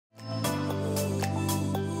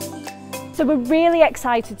So we're really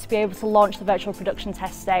excited to be able to launch the virtual production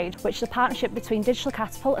test stage, which is a partnership between Digital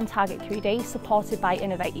Catapult and Target 3D, supported by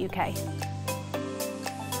Innovate UK.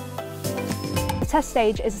 The test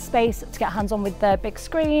stage is a space to get hands-on with the big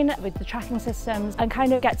screen, with the tracking systems, and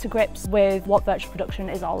kind of get to grips with what virtual production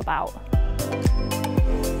is all about.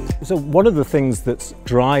 So one of the things that's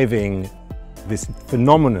driving this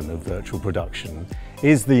phenomenon of virtual production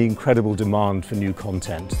is the incredible demand for new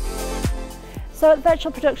content. So at the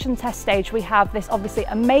virtual production test stage, we have this obviously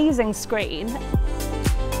amazing screen,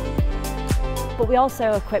 but we also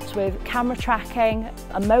are equipped with camera tracking,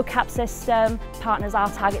 a mocap system. Partners are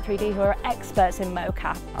Target 3D, who are experts in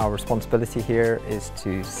mocap. Our responsibility here is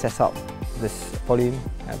to set up this volume,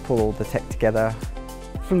 pull all the tech together.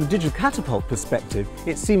 From the Digital Catapult perspective,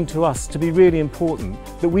 it seemed to us to be really important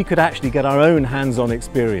that we could actually get our own hands-on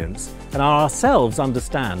experience and ourselves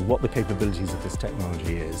understand what the capabilities of this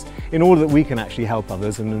technology is, in order that we can actually help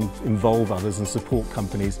others and involve others and support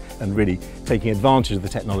companies and really taking advantage of the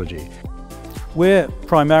technology. We're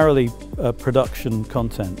primarily production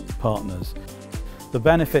content partners. The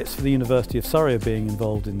benefits for the University of Surrey of being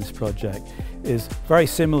involved in this project is very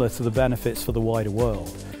similar to the benefits for the wider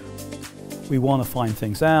world. We want to find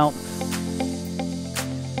things out,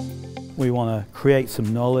 we want to create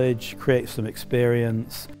some knowledge, create some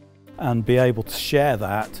experience, and be able to share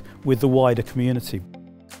that with the wider community.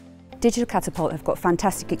 Digital Catapult have got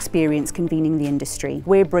fantastic experience convening the industry.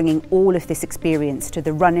 We're bringing all of this experience to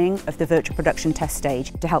the running of the virtual production test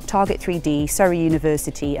stage to help Target 3D, Surrey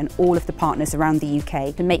University and all of the partners around the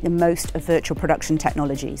UK to make the most of virtual production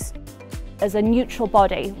technologies. As a neutral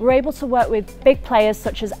body, we're able to work with big players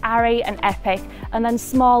such as ARRI and Epic, and then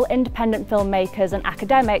small independent filmmakers and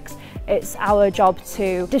academics. It's our job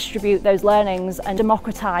to distribute those learnings and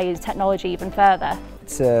democratise technology even further.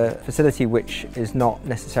 It's a facility which is not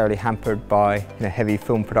necessarily hampered by heavy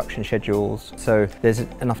film production schedules, so there's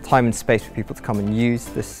enough time and space for people to come and use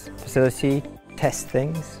this facility, test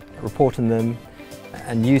things, report on them,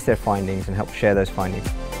 and use their findings and help share those findings.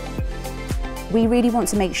 We really want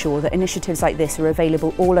to make sure that initiatives like this are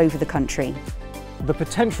available all over the country. The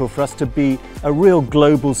potential for us to be a real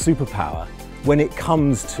global superpower when it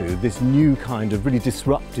comes to this new kind of really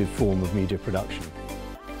disruptive form of media production.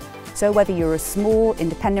 So whether you're a small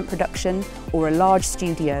independent production or a large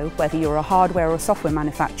studio, whether you're a hardware or software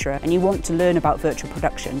manufacturer and you want to learn about virtual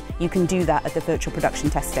production, you can do that at the virtual production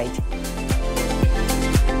test stage.